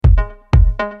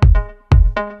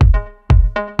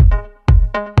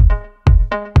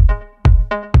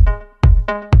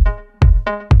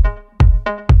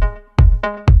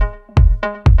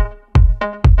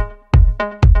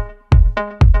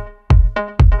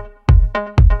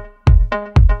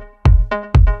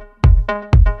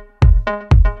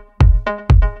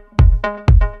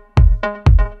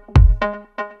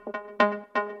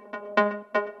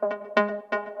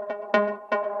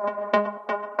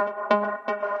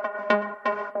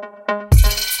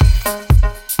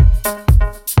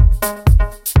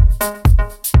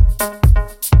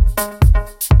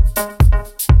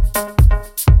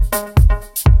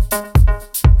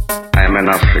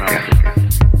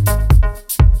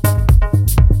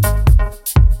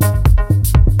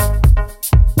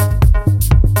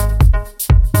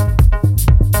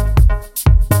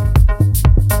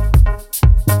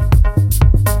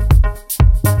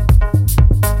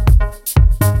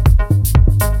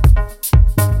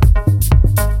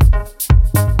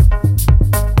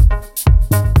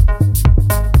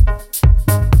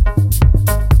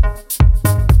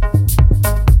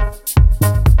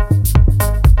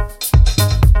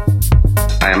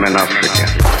African.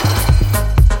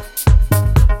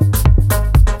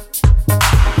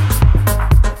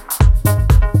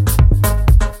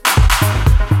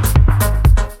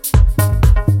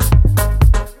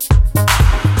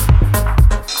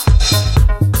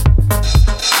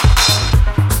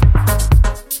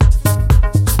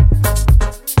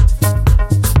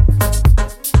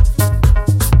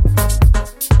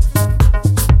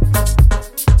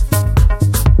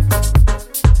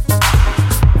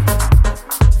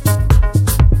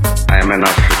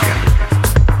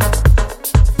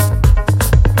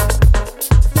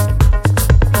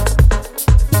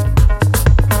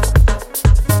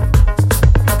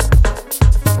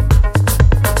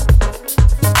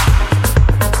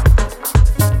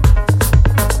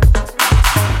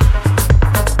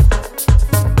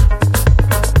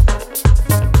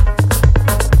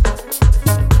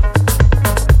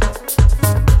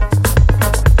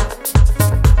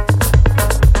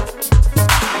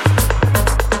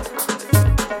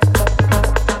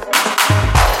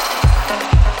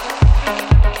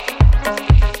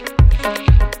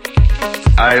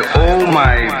 I owe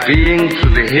my being to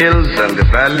the hills and the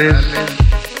valleys,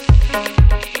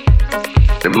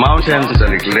 the mountains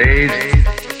and the glades,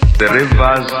 the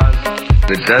rivers,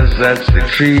 the deserts, the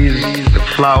trees, the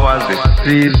flowers, the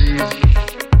seas,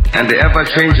 and the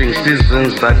ever-changing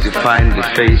seasons that define the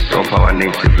face of our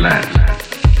native land.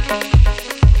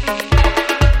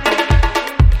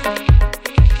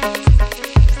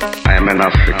 I am an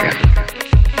African.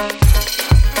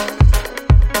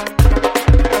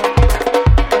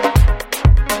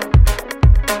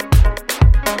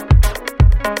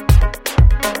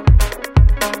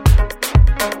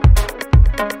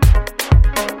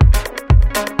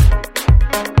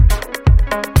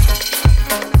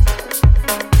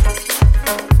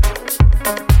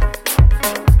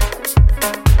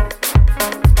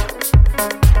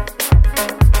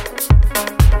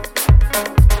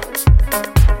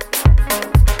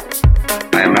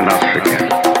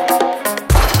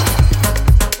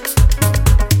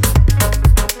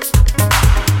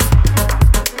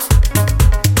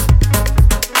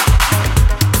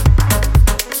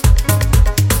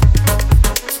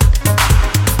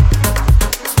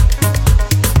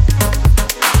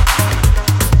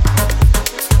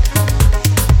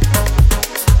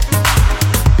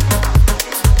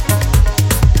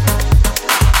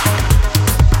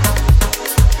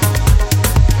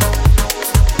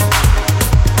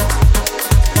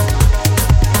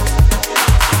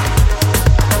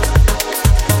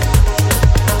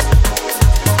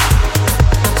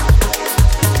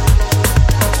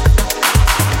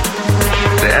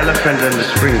 And the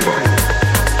springbok,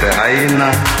 the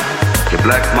hyena, the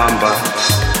black mamba,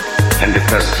 and the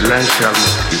pestilential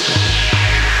mosquito.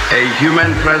 A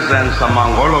human presence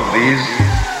among all of these,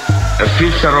 a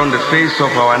feature on the face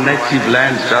of our native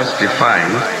land just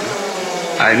defined.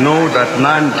 I know that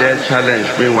none dare challenge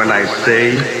me when I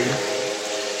say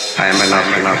I am an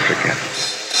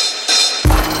African.